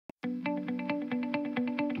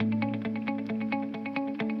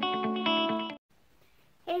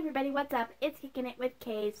everybody, what's up? It's Kicking It with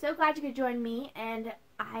Kay. So glad you could join me, and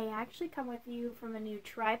I actually come with you from a new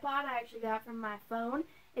tripod I actually got from my phone.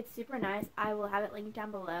 It's super nice. I will have it linked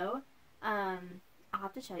down below. I'll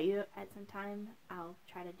have to show you at some time. I'll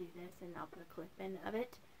try to do this and I'll put a clip in of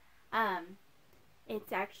it.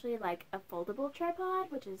 It's actually like a foldable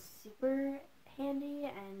tripod, which is super handy,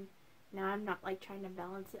 and now I'm not like trying to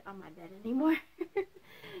balance it on my bed anymore.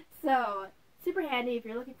 So super handy if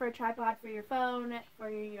you're looking for a tripod for your phone,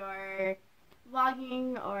 for your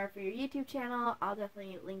vlogging, or for your YouTube channel. I'll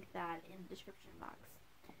definitely link that in the description box.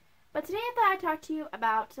 But today I thought I'd talk to you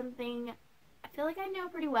about something I feel like I know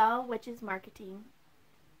pretty well, which is marketing.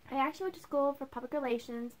 I actually went to school for public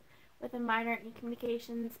relations with a minor in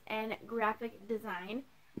communications and graphic design,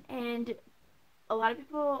 and a lot of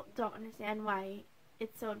people don't understand why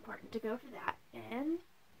it's so important to go for that, and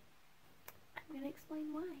I'm going to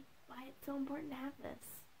explain why it's so important to have this.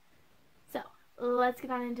 So let's get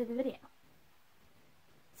on into the video.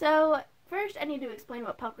 So first I need to explain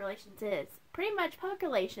what public relations is. Pretty much public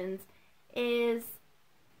relations is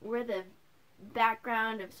where the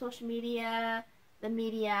background of social media, the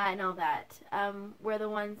media, and all that. We're the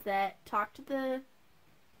ones that talk to the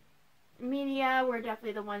media. We're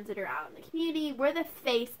definitely the ones that are out in the community. We're the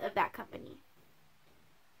face of that company.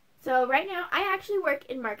 So right now, I actually work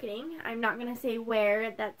in marketing. I'm not going to say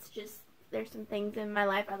where. That's just, there's some things in my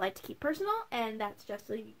life I like to keep personal, and that's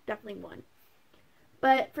just definitely one.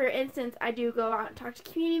 But for instance, I do go out and talk to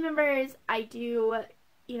community members. I do,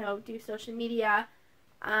 do social media.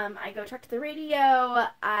 I go talk to the radio.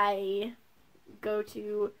 I go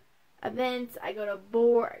to events. I go to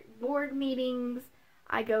board meetings.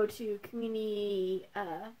 I go to community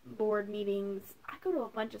board meetings. I go to a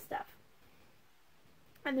bunch of stuff.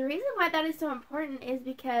 And the reason why that is so important is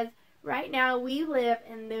because right now we live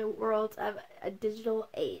in the world of a digital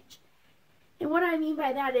age. And what I mean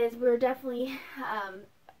by that is we're definitely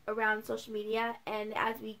around social media, and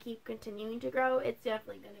as we keep continuing to grow, it's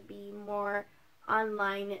definitely going to be more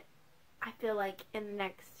online. I feel like in the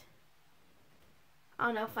next,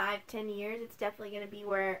 5-10 years, it's definitely going to be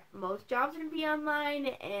where most jobs are going to be online,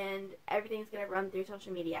 and everything's going to run through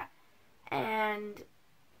social media.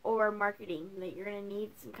 Or marketing, that you're going to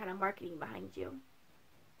need some kind of marketing behind you.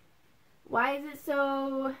 Why is it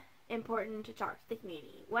so important to talk to the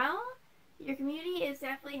community? Well, your community is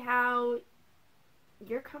definitely how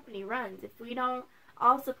your company runs. If we don't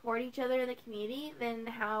all support each other in the community, then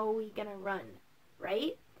how are we going to run,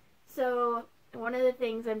 right? So one of the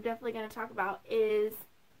things I'm definitely going to talk about is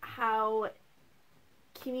how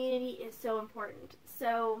community is so important.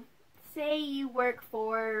 So say you work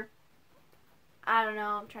for, I don't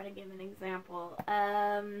know, I'm trying to give an example.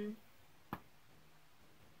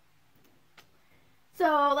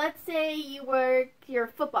 So let's say you're a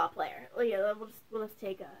football player. We'll just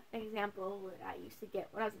take an example that I used to get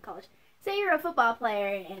when I was in college. Say you're a football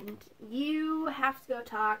player and you have to go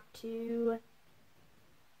talk to,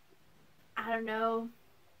 I don't know,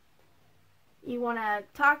 you want to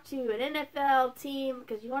talk to an NFL team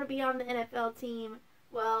because you want to be on the NFL team.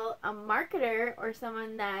 Well, a marketer or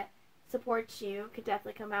someone that supports you could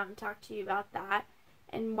definitely come out and talk to you about that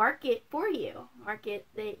and market for you. Market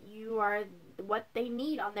that you are what they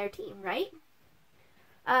need on their team, right?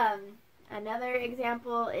 Another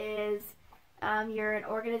example is you're an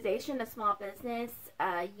organization, a small business.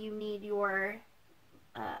 You need your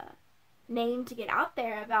name to get out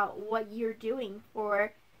there about what you're doing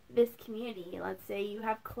for this community. Let's say you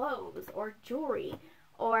have clothes or jewelry,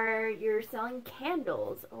 or you're selling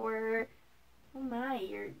candles, or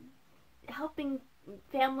you're helping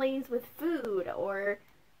families with food or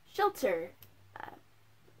shelter.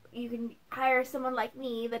 You can hire someone like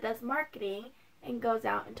me that does marketing and goes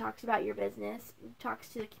out and talks about your business, talks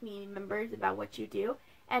to the community members about what you do,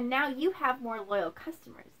 and now you have more loyal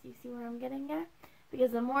customers. Do you see where I'm getting at?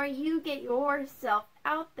 Because the more you get yourself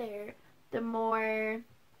out there, the more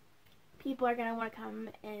people are going to want to come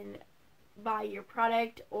and buy your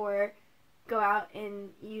product or go out and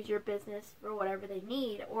use your business for whatever they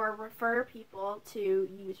need, or refer people to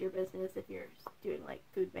use your business if you're doing like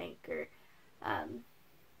food bank or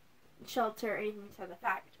shelter or anything to that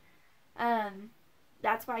effect.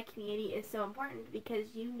 That's why community is so important,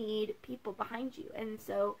 because you need people behind you. And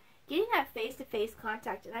so getting that face-to-face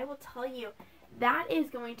contact, and I will tell you, that is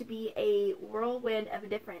going to be a whirlwind of a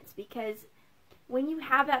difference, because when you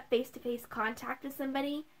have that face-to-face contact with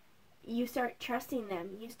somebody, you start trusting them.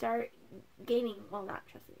 You start gaining,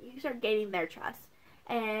 you start gaining their trust,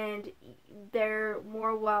 and they're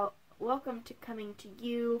more welcome to coming to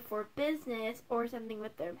you for business or something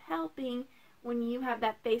with them helping when you have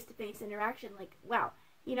that face-to-face interaction. Like, wow,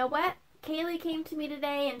 you know what? Kaylee came to me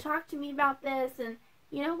today and talked to me about this, and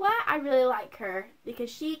you know what? I really like her because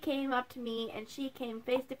she came up to me and she came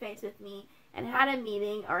face to face with me and had a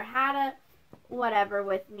meeting or had a whatever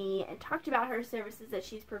with me and talked about her services that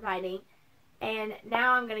she's providing, and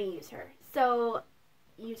now I'm going to use her. So,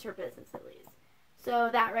 use her business at least. So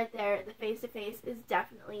that right there, the face to face is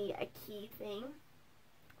definitely a key thing.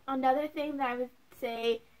 Another thing that I would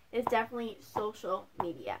say is definitely social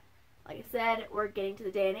media. Like I said, we're getting to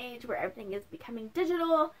the day and age where everything is becoming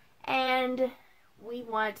digital, and we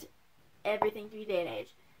want everything to be day and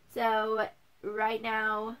age. So right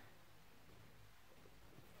now,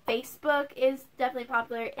 Facebook is definitely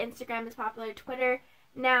popular, Instagram is popular, Twitter.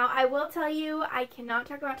 Now, I will tell you, I cannot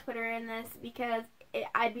talk about Twitter in this because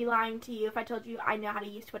I'd be lying to you if I told you I know how to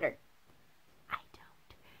use Twitter. I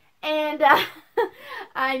don't. And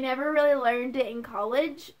I never really learned it in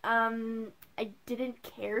college. I didn't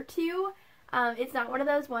care to. It's not one of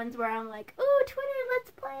those ones where I'm like, ooh, Twitter,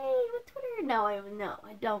 let's play with Twitter. No,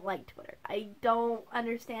 I don't like Twitter. I don't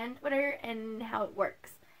understand Twitter and how it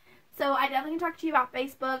works. So I definitely can talk to you about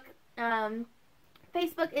Facebook.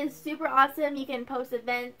 Facebook is super awesome. You can post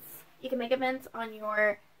events. You can make events on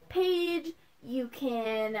your page. You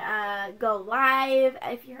can go live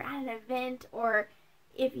if you're at an event, or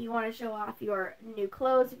if you want to show off your new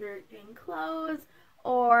clothes, if you're doing clothes,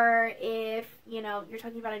 or if, you know, you're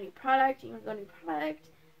talking about a new product, you want to go new product.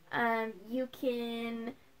 You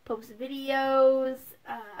can post videos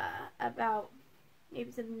about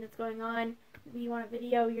maybe something that's going on. If you want to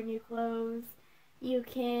video your new clothes, you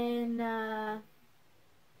can, wow,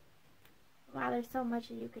 there's so much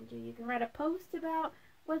that you can do. You can write a post about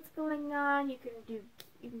what's going on. You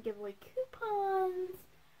can give away coupons.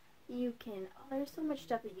 You can, there's so much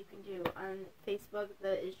stuff that you can do on Facebook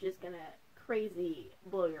that is just going to crazy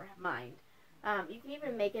blow your mind. You can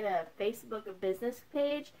even make it a Facebook business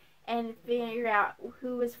page and figure out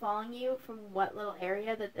who is following you from what little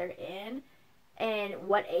area that they're in and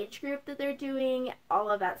what age group that they're doing. All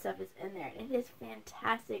of that stuff is in there, and it is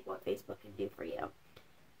fantastic what Facebook can do for you.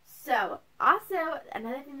 So, also,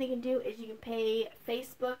 another thing they can do is you can pay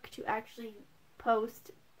Facebook to actually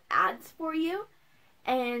post ads for you.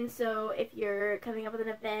 And so, if you're coming up with an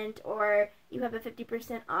event or you have a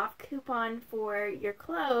 50% off coupon for your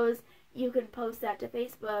clothes, you can post that to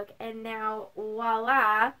Facebook, and now,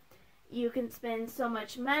 voila, you can spend so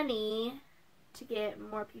much money to get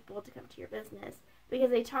more people to come to your business because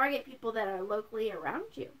they target people that are locally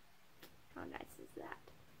around you. How nice is that?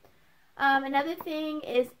 Another thing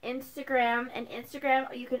is Instagram, and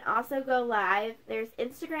Instagram, you can also go live. There's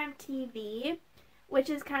Instagram TV, which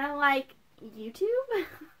is kind of like YouTube,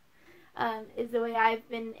 is the way I've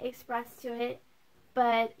been expressed to it,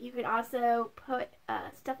 but you can also put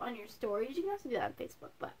stuff on your stories. You can also do that on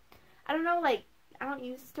Facebook, but I don't know, like, I don't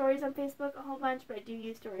use stories on Facebook a whole bunch, but I do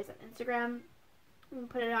use stories on Instagram. You can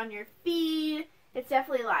put it on your feed. It's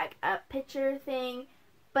definitely like a picture thing.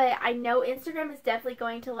 But I know Instagram is definitely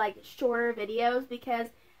going to like shorter videos because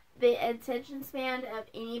the attention span of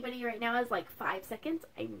anybody right now is like 5 seconds.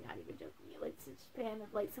 I'm not even joking you. Like, the span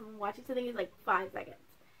of like someone watching something is like 5 seconds.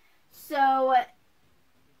 So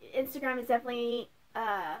Instagram is definitely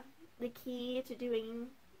the key to doing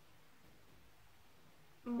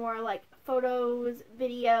more like photos,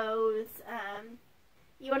 videos.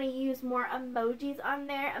 You want to use more emojis on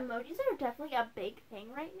there. Emojis are definitely a big thing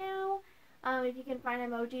right now. If you can find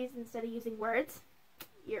emojis instead of using words,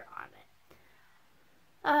 you're on it.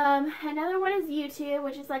 Another one is YouTube,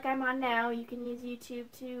 which is like I'm on now. You can use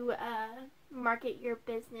YouTube to market your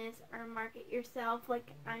business or market yourself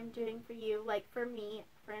like I'm doing for you. Like for me,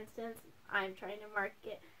 for instance, I'm trying to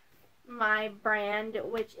market my brand,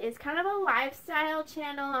 which is kind of a lifestyle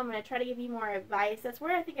channel. I'm going to try to give you more advice. That's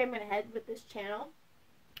where I think I'm going to head with this channel.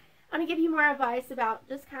 I'm going to give you more advice about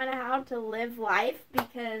just kind of how to live life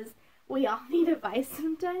because we all need advice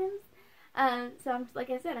sometimes. So like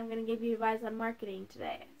I said, I'm going to give you advice on marketing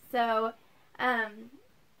today. So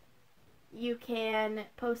you can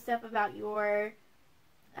post stuff about your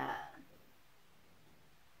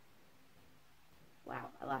wow,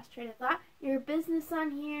 I lost train of thought. Your business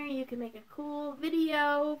on here. You can make a cool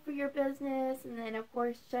video for your business, and then of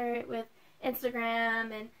course share it with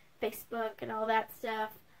Instagram and Facebook and all that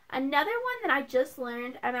stuff. Another one that I just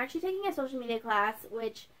learned, I'm actually taking a social media class,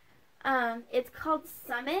 which it's called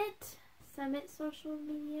Summit Social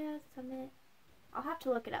Media, Summit. I'll have to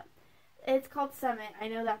look it up. It's called Summit, I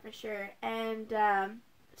know that for sure. And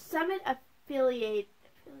Summit Affiliate,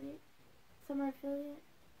 something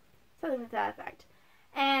to that effect.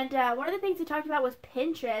 And one of the things we talked about was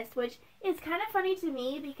Pinterest, which is kind of funny to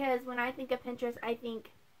me because when I think of Pinterest, I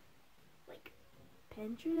think like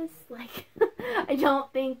Pinterest. Like, I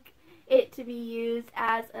don't think it to be used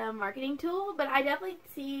as a marketing tool, but I definitely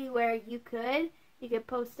see where you could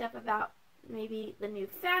post stuff about maybe the new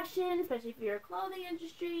fashion, especially if you're a clothing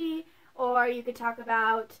industry, or you could talk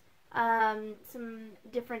about some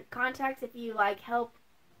different contacts if you like help.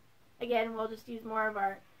 Again, we'll just use more of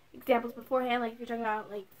our examples beforehand, like if you're talking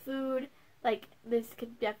about like food, like this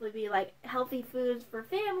could definitely be like healthy foods for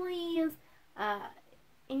families,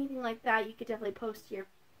 anything like that. You could definitely post to your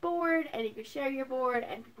board, and you could share your board,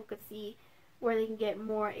 and people could see where they can get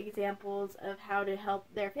more examples of how to help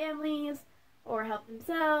their families or help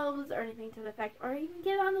themselves or anything to the effect, or even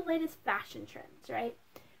get on the latest fashion trends, right?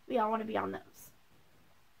 We all want to be on those.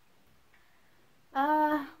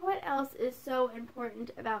 What else is so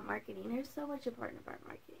important about marketing? There's so much important about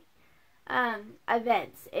marketing.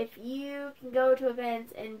 Events. If you can go to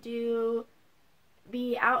events and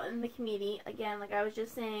be out in the community, again, like I was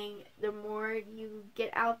just saying, the more you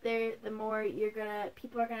get out there, the more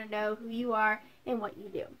people are gonna know who you are and what you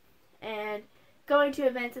do. And going to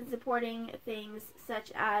events and supporting things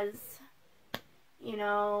such as, you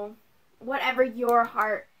know, whatever your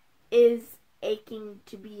heart is aching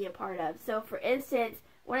to be a part of. So, for instance,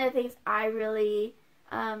 one of the things I really,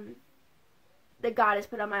 that God has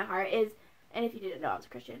put on my heart is, and if you didn't know, I was a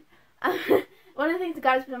Christian, one of the things that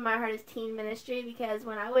God has put on my heart is teen ministry, because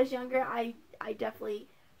when I was younger, I definitely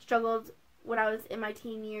struggled when I was in my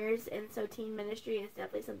teen years, and so teen ministry is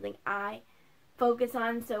definitely something I focus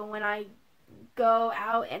on. So when I go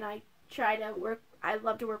out and I try to work, I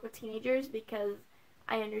love to work with teenagers because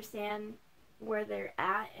I understand where they're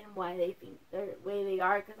at and why they think the way they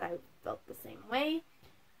are, because I felt the same way.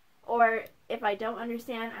 Or if I don't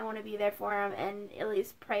understand, I want to be there for them and at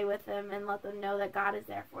least pray with them and let them know that God is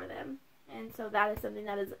there for them. And so that is something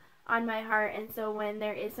that is on my heart. And so when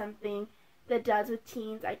there is something that does with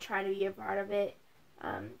teens, I try to be a part of it.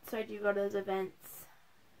 So I do go to those events.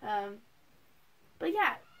 But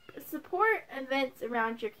yeah, support events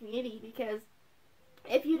around your community, because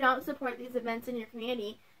if you don't support these events in your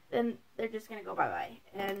community, then they're just going to go bye-bye.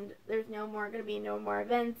 And there's going to be no more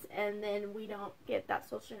events, and then we don't get that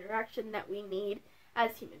social interaction that we need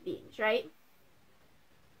as human beings, right?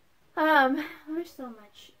 There's so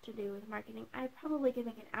much to do with marketing. I probably could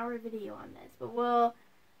make an hour video on this, but we'll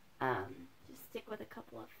just stick with a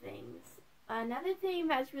couple of things. Another thing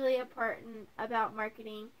that's really important about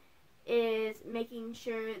marketing is making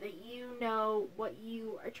sure that you know what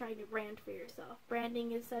you are trying to brand for yourself.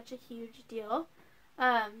 Branding is such a huge deal,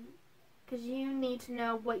 because you need to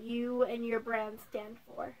know what you and your brand stand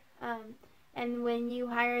for. And when you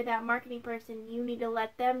hire that marketing person, you need to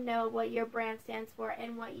let them know what your brand stands for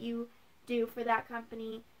and what you do for that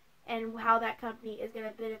company and how that company is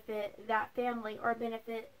going to benefit that family or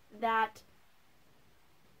benefit that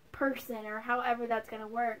person, or however that's going to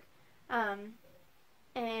work.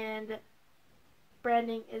 And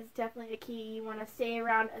branding is definitely a key. You want to stay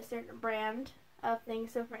around a certain brand of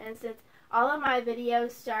things. So for instance, all of my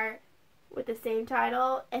videos start with the same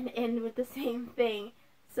title and end with the same thing.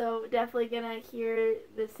 So definitely going to hear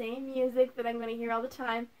the same music that I'm going to hear all the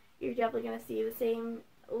time. You're definitely going to see the same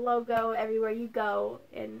logo everywhere you go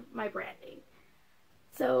in my branding.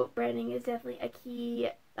 So branding is definitely a key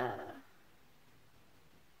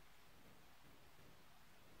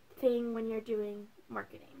thing when you're doing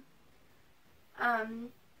marketing.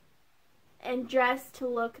 And dress to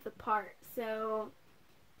look the part. So,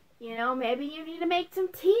 you know, maybe you need to make some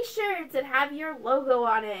t-shirts that have your logo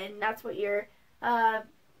on it, and that's what you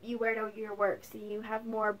wear to your work, so you have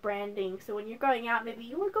more branding. So when you're going out, maybe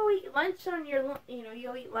you will go eat lunch on your,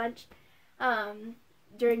 you'll eat lunch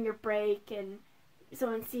during your break, and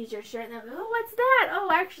someone sees your shirt and they're like, oh, what's that? Oh,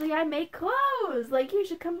 actually, I make clothes. Like, you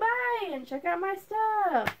should come by and check out my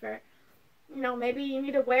stuff. Or, maybe you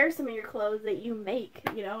need to wear some of your clothes that you make,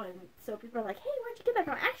 and so people are like, hey, where'd you get that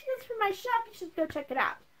from? Actually, that's from my shop. You should go check it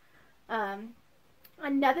out.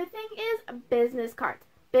 Another thing is business cards.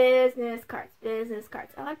 Business cards.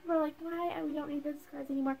 A lot of people are like, why? We don't need business cards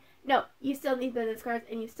anymore. No, you still need business cards,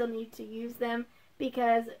 and you still need to use them,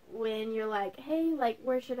 because when you're like, hey, like,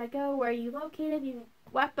 where should I go? Where are you located? You can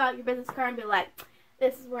whip out your business card and be like,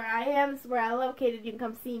 this is where I am. This is where I'm located. You can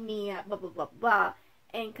come see me at blah, blah, blah, blah,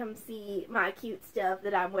 and come see my cute stuff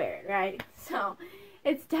that I'm wearing, right? So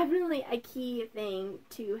it's definitely a key thing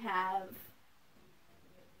to have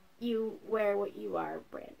you wear what you are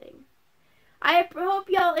branding. I hope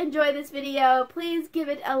y'all enjoy this video. Please give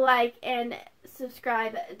it a like and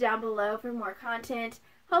subscribe down below for more content.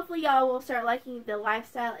 Hopefully y'all will start liking the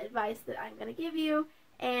lifestyle advice that I'm going to give you,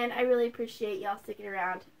 and I really appreciate y'all sticking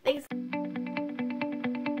around. Thanks.